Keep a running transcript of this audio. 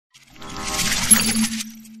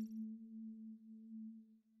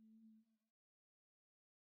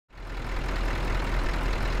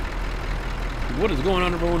What is going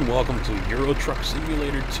on, everyone? Welcome to Euro Truck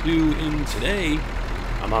Simulator 2, and today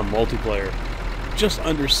I'm on multiplayer. Just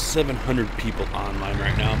under 700 people online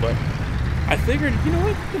right now, but I figured, you know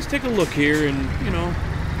what, let's take a look here and,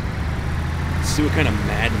 see what kind of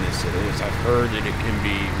madness it is. I've heard that it can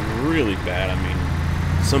be really bad. I mean,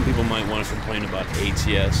 some people might want to complain about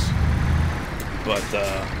ATS, but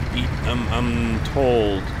I'm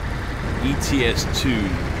told ETS 2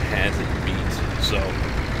 has it beat, so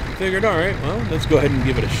figured, alright, well, let's go ahead and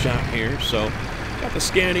give it a shot here. So, got the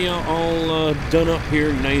Scania all done up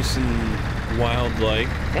here, nice and wild-like.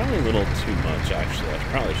 Probably a little too much, actually. I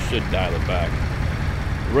probably should dial it back.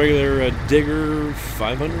 Regular Digger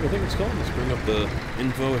 500, I think it's called. Let's bring up the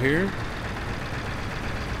info here.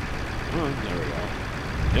 Oh, there we go.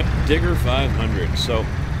 Yep, Digger 500. So,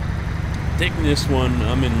 taking this one,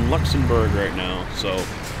 I'm in Luxembourg right now, so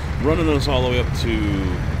running us all the way up to,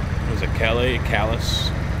 what is it, Calais?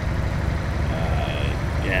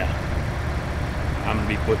 Yeah, I'm going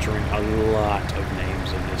to be butchering a lot of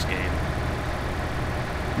names in this game.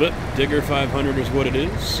 But Digger 500 is what it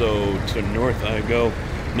is, so to north I go.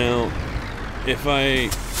 Now, if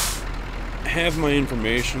I have my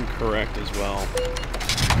information correct as well,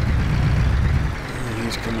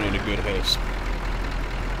 he's coming at a good pace.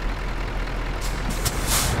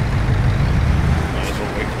 Might as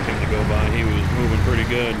well wait for him to go by. He was moving pretty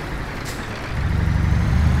good.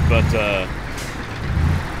 But,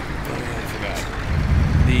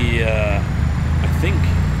 I think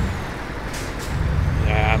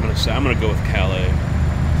I'm gonna go with Calais.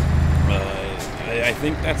 I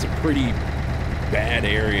think that's a pretty bad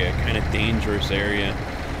area, kind of dangerous area.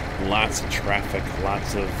 Lots of traffic,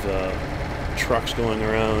 lots of trucks going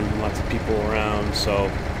around, lots of people around.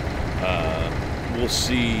 So we'll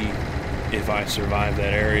see if I survive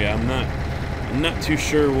that area. I'm not too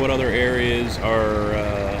sure what other areas are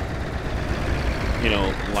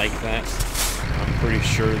like that. I'm pretty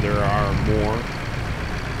sure there are more.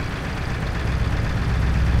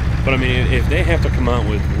 But I mean, if they have to come out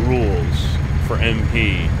with rules for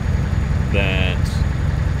MP that,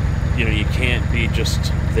 you can't be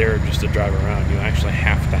just there just to drive around. You actually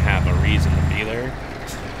have to have a reason to be there.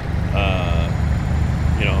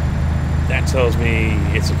 That tells me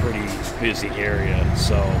it's a pretty busy area.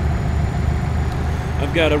 So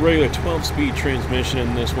I've got a regular 12-speed transmission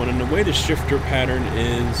in this one, and the way the shifter pattern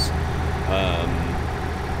is,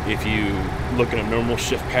 if you look at a normal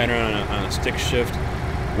shift pattern on a stick shift,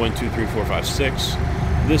 1, 2, 3, 4, 5, 6.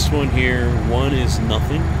 This one here, 1 is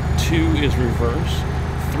nothing, 2 is reverse,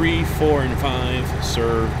 3, 4, and 5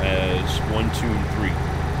 serve as 1, 2, and 3.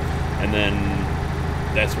 And then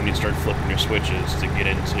that's when you start flipping your switches to get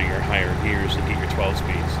into your higher gears and get your 12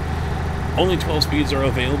 speeds. Only 12 speeds are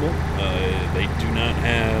available. They do not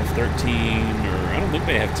have 13, or I don't think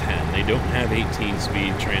they have 10. They don't have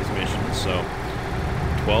 18-speed transmissions, so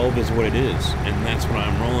 12 is what it is, and that's what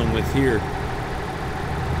I'm rolling with here.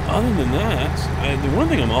 Other than that, the one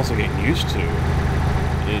thing I'm also getting used to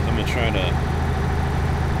is I'm going to try to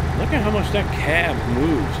look at how much that cab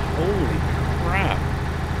moves. Holy crap.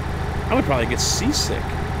 I would probably get seasick.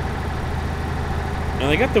 Now,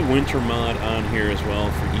 they got the winter mod on here as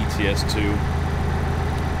well for ETS 2.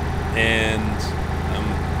 And,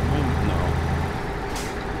 no.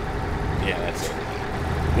 Yeah, that's it.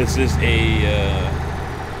 This is a,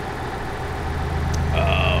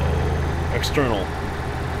 external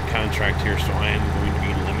contract here, so I am going to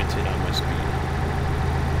be limited on my speed.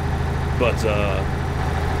 But,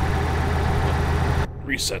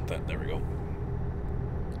 reset that, there we go.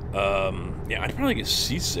 Yeah, I'd probably get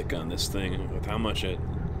seasick on this thing with how much it...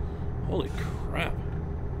 Holy crap.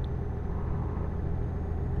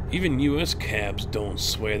 Even US cabs don't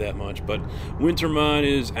sway that much, but Winter Mod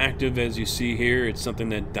is active, as you see here. It's something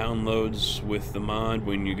that downloads with the mod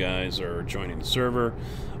when you guys are joining the server.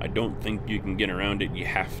 I don't think you can get around it. You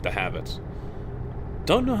have to have it.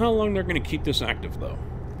 Don't know how long they're going to keep this active, though.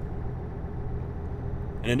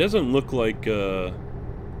 And it doesn't look like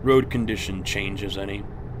road condition changes any.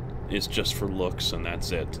 It's just for looks, and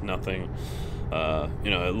that's it. Nothing...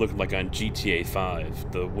 it looked like on GTA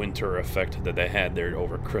 5, the winter effect that they had there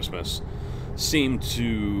over Christmas seemed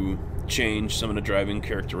to change some of the driving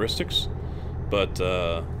characteristics, but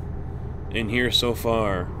in here so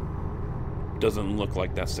far, doesn't look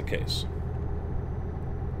like that's the case.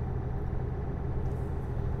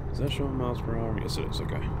 Is that showing miles per hour? Yes, it is,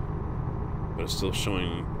 okay. But it's still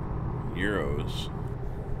showing euros.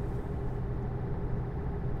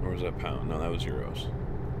 Or was that pound? No, that was euros.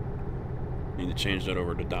 Need to change that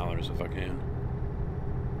over to dollars if I can.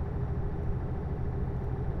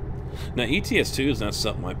 Now, ETS2 is not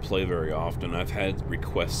something I play very often. I've had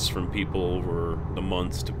requests from people over the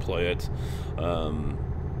months to play it.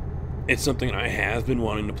 It's something I have been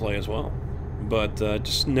wanting to play as well, but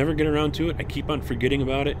just never get around to it. I keep on forgetting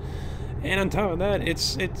about it. And on top of that,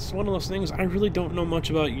 it's one of those things, I really don't know much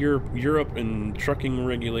about Europe and trucking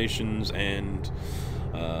regulations and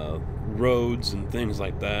roads and things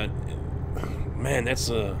like that. Man,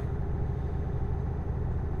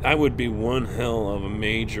 that would be one hell of a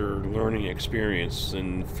major learning experience,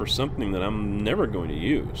 and for something that I'm never going to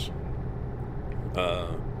use.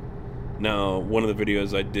 Now, one of the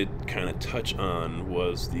videos I did kind of touch on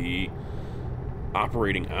was the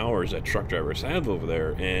operating hours that truck drivers have over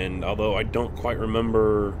there, and although I don't quite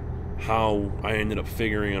remember how I ended up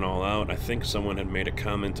figuring it all out, I think someone had made a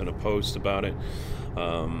comment in a post about it.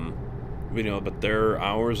 You know, but their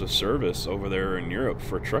hours of service over there in Europe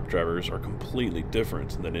for truck drivers are completely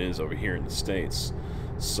different than it is over here in the States.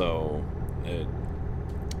 So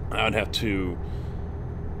I'd have to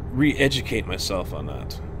re-educate myself on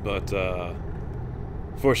that. But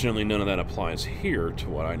fortunately, none of that applies here to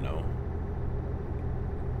what I know.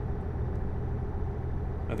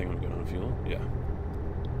 I think I'm good on fuel. Yeah.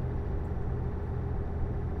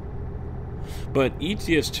 But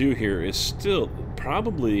ETS2 here is still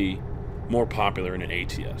probably more popular than an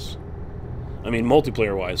ATS. I mean,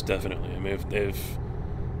 multiplayer-wise, definitely. I mean, if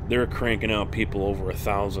they're cranking out people over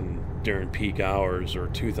 1,000 during peak hours or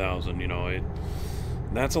 2,000, you know,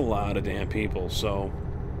 that's a lot of damn people. So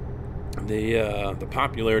the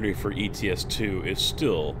popularity for ETS2 is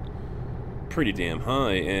still pretty damn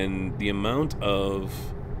high, and the amount of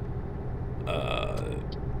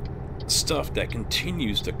stuff that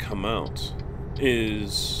continues to come out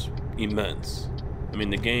is immense. I mean,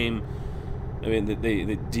 the game, I mean, the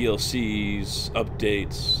DLCs,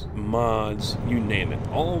 updates, mods, you name it,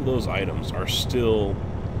 all of those items are still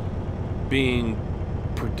being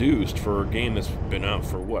produced for a game that's been out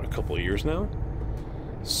for, what, a couple of years now?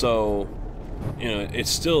 So, you know, it's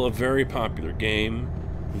still a very popular game,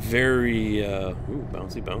 very, ooh,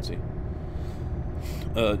 bouncy, bouncy.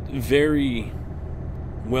 Very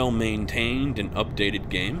well-maintained and updated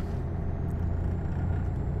game.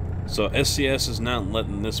 So SCS is not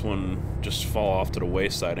letting this one just fall off to the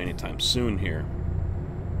wayside anytime soon here.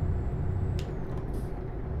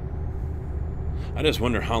 I just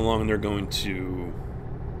wonder how long they're going to,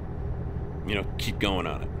 you know, keep going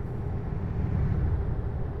on it.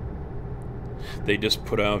 They just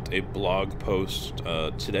put out a blog post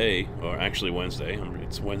today, or actually Wednesday.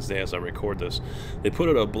 It's Wednesday as I record this. They put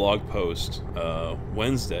out a blog post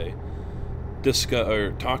Wednesday,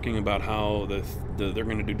 talking about how they're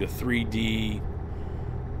going to do the 3D.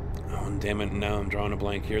 Oh, damn it! Now I'm drawing a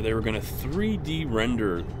blank here. They were going to 3D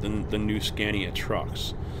render the new Scania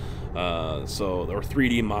trucks, or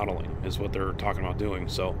 3D modeling is what they're talking about doing.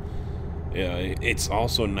 So. Yeah, it's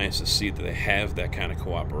also nice to see that they have that kind of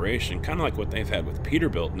cooperation, kind of like what they've had with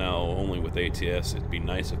Peterbilt now, only with ATS. It'd be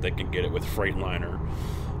nice if they could get it with Freightliner.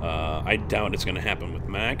 I doubt it's going to happen with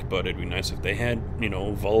Mack, but it'd be nice if they had, you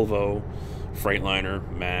know, Volvo, Freightliner,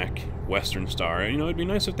 Mack, Western Star. You know, it'd be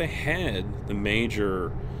nice if they had the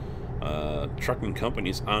major trucking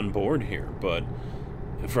companies on board here, but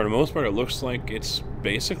for the most part, it looks like it's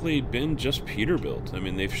basically been just Peterbilt. I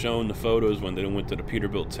mean, they've shown the photos when they went to the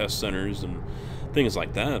Peterbilt test centers and things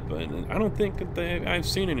like that, but I don't think that I've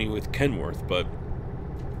seen any with Kenworth, but,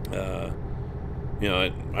 you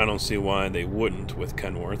know, I don't see why they wouldn't with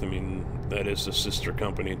Kenworth. I mean, that is a sister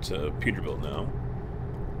company to Peterbilt now.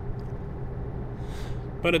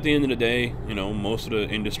 But at the end of the day, you know, most of the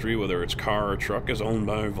industry, whether it's car or truck, is owned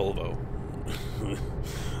by Volvo.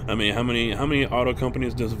 I mean, how many auto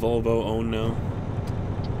companies does Volvo own now?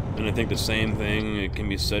 And I think the same thing it can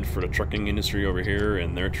be said for the trucking industry over here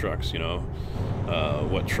and their trucks, you know.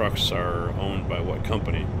 What trucks are owned by what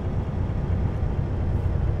company.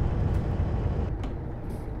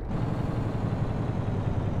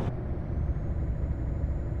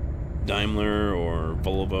 Daimler or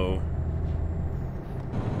Volvo.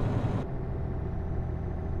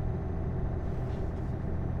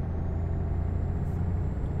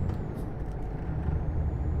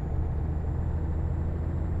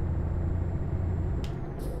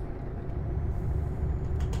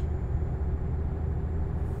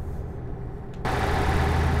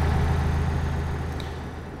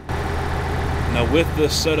 Now with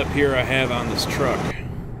this setup here I have on this truck,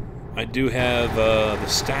 I do have the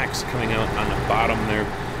stacks coming out on the bottom there.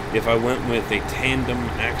 If I went with a tandem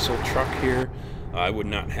axle truck here, I would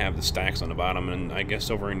not have the stacks on the bottom, and I guess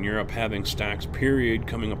over in Europe having stacks period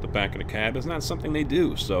coming up the back of the cab is not something they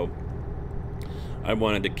do, so I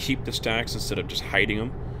wanted to keep the stacks instead of just hiding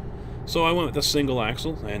them. So I went with a single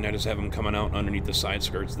axle, and I just have them coming out underneath the side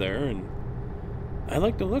skirts there, and I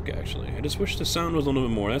like the look, actually. I just wish the sound was a little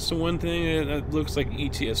bit more. That's the one thing that looks like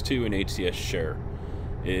ETS2 and ATS share,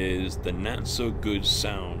 is the not-so-good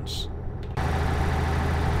sounds.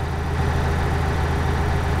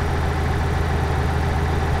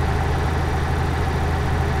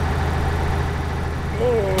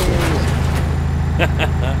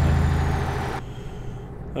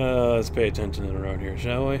 Let's pay attention to the road here,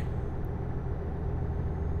 shall we?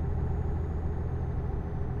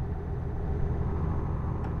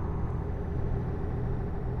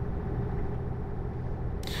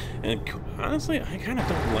 And honestly, I kind of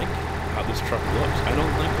don't like how this truck looks. I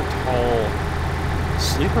don't like the tall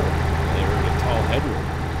sleeper or the tall headroom.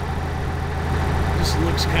 It just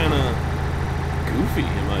looks kind of goofy,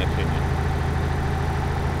 in my opinion.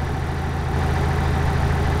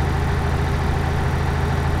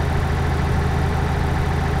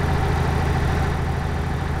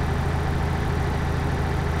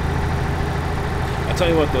 I'll tell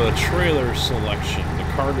you what, the trailer selection, the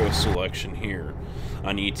cargo selection here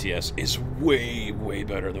on ETS is way, way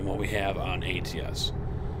better than what we have on ATS.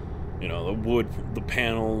 You know, the wood, the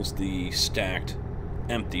panels, the stacked,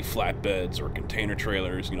 empty flatbeds or container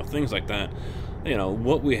trailers, you know, things like that. You know,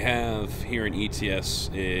 what we have here in ETS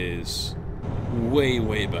is way,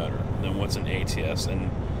 way better than what's in ATS. And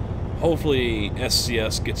hopefully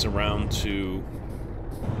SCS gets around to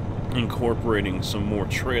incorporating some more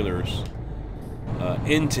trailers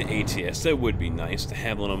into ATS. That would be nice to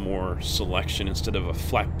have a little more selection instead of a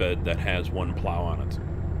flatbed that has one plow on it.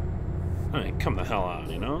 I mean, come the hell on,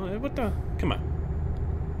 you know? What the? Come on.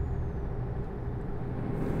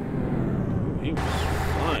 He was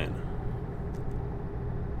flying.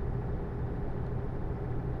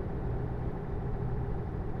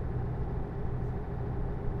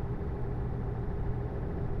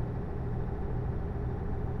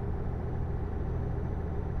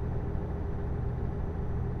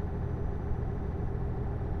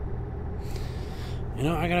 You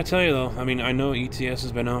know, I gotta tell you though, I mean, I know ETS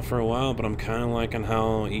has been out for a while, but I'm kind of liking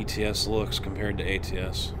how ETS looks compared to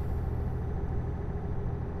ATS.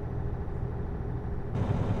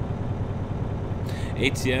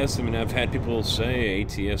 ATS, I mean, I've had people say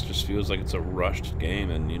ATS just feels like it's a rushed game,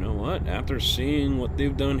 and you know what? After seeing what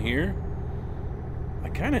they've done here, I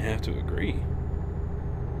kind of have to agree.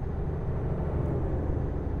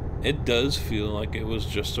 It does feel like it was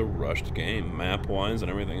just a rushed game, map-wise and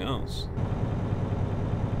everything else.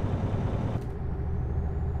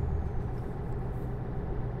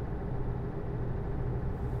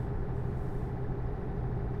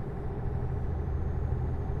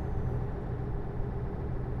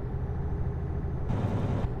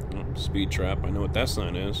 Speed trap, I know what that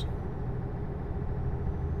sign is.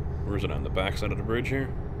 Where is it, on the back side of the bridge here?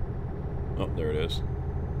 Oh, there it is.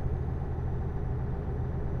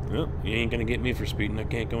 Well, you ain't gonna get me for speeding. I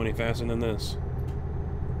can't go any faster than this.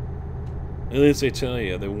 At least they tell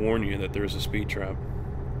you, they warn you that there's a speed trap.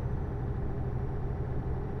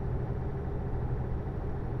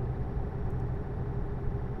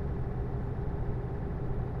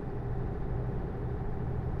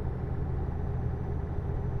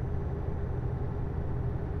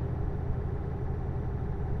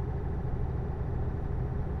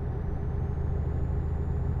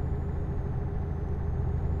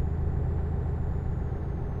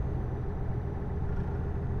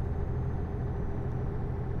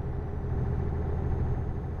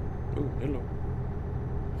 Ooh, hello.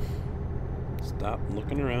 Stop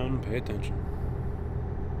looking around and pay attention.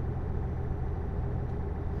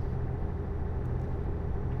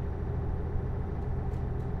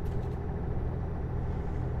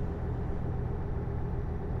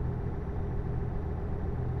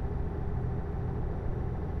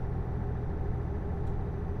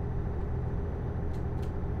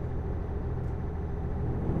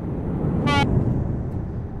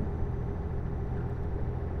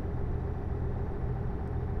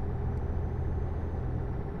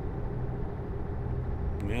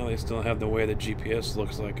 Yeah, they still have the way the GPS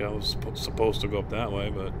looks like I was supposed to go up that way,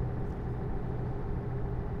 but a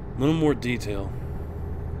little more detail.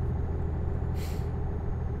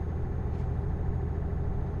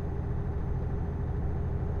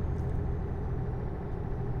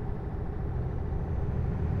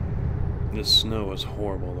 This snow is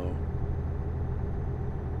horrible, though.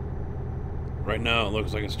 Right now, it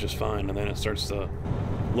looks like it's just fine, and then it starts to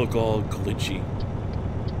look all glitchy.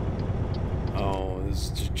 Oh,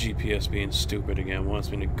 this is GPS being stupid again.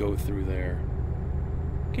 Wants me to go through there.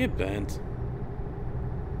 Get bent.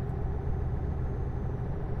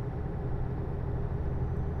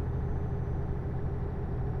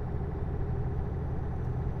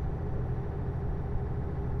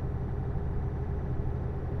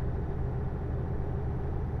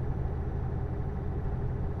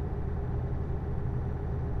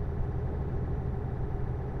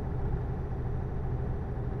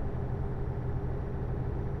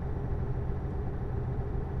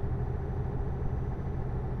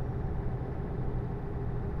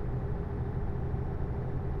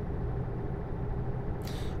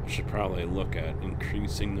 Should probably look at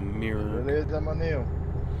increasing the mirror. Beleza, Manil.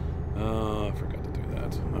 Oh, I forgot to do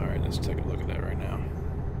that. Alright, let's take a look at that right now.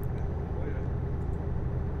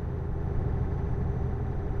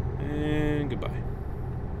 And goodbye.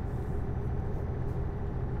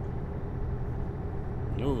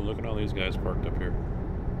 Oh, look at all these guys parked up here.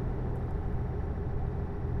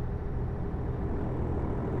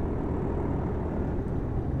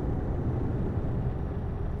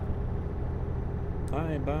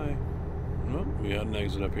 Bye, bye. Oh, we got an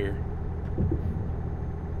exit up here.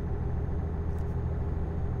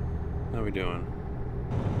 How we doing?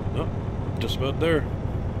 Oh, just about there.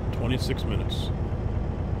 26 minutes.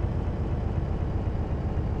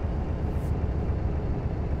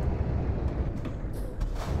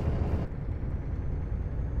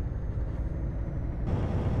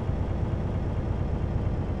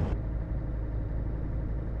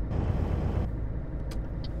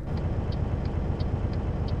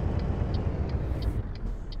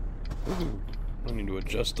 Ooh, I need to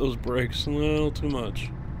adjust those brakes a little too much.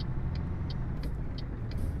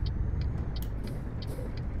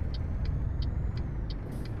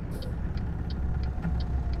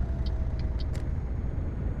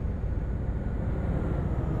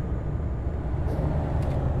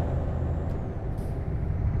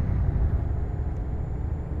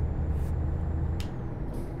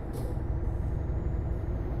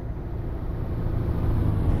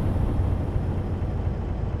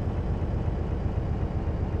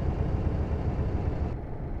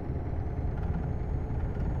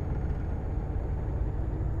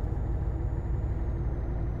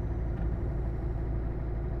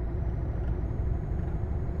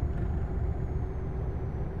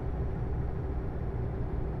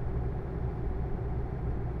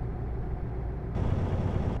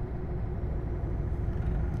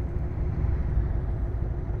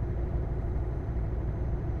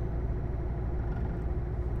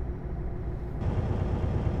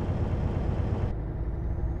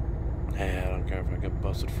 I don't care if I get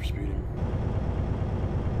busted for speeding.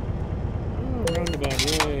 Oh,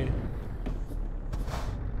 roundabout, yay.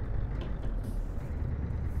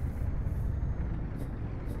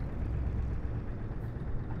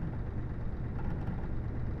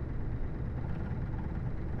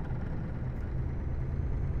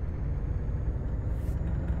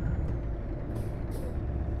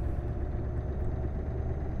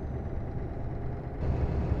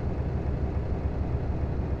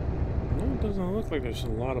 Doesn't look like there's a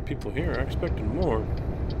lot of people here. I expected more.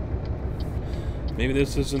 Maybe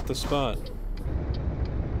this isn't the spot.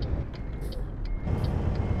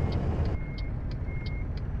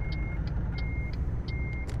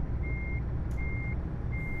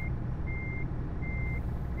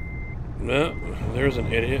 No, there's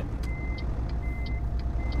an idiot.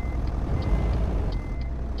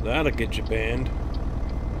 That'll get you banned.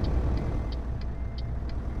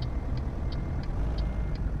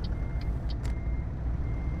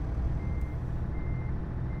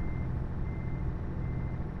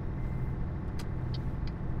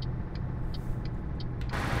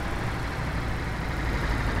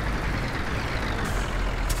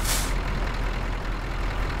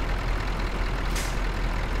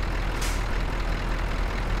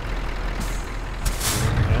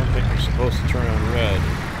 Supposed to turn on red,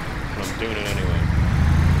 but I'm doing it anyway.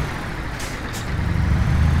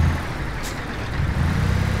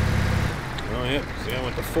 Oh yep, see I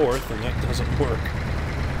went to 4th and that doesn't work.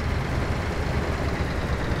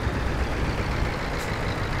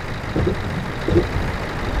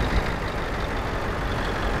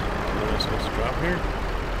 Am I supposed to drop here?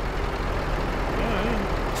 Yeah, I am.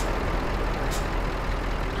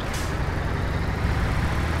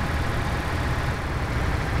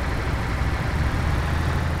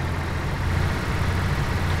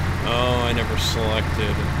 Oh, I never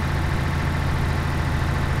selected.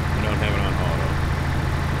 I don't have it on auto.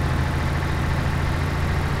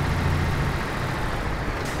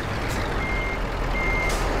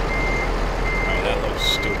 Alright, that looks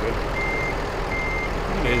stupid.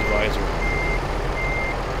 Look at his visor.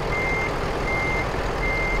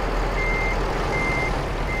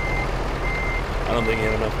 I don't think you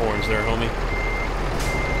had enough horns there, homie.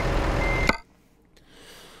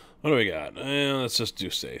 What do we got? Let's just do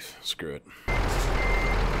safe. Screw it.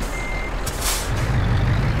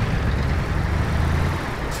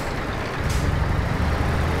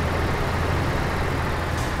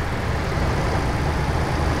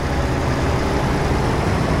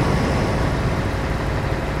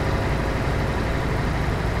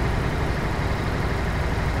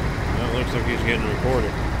 Well, it looks like he's getting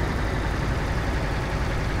recorded.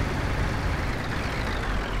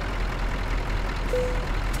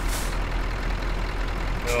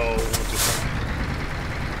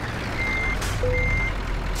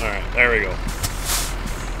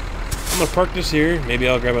 I'm going to park this here. Maybe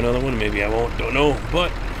I'll grab another one. Maybe I won't. Don't know.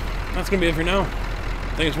 But that's going to be it for now.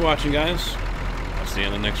 Thanks for watching, guys. I'll see you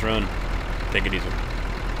on the next run. Take it easy.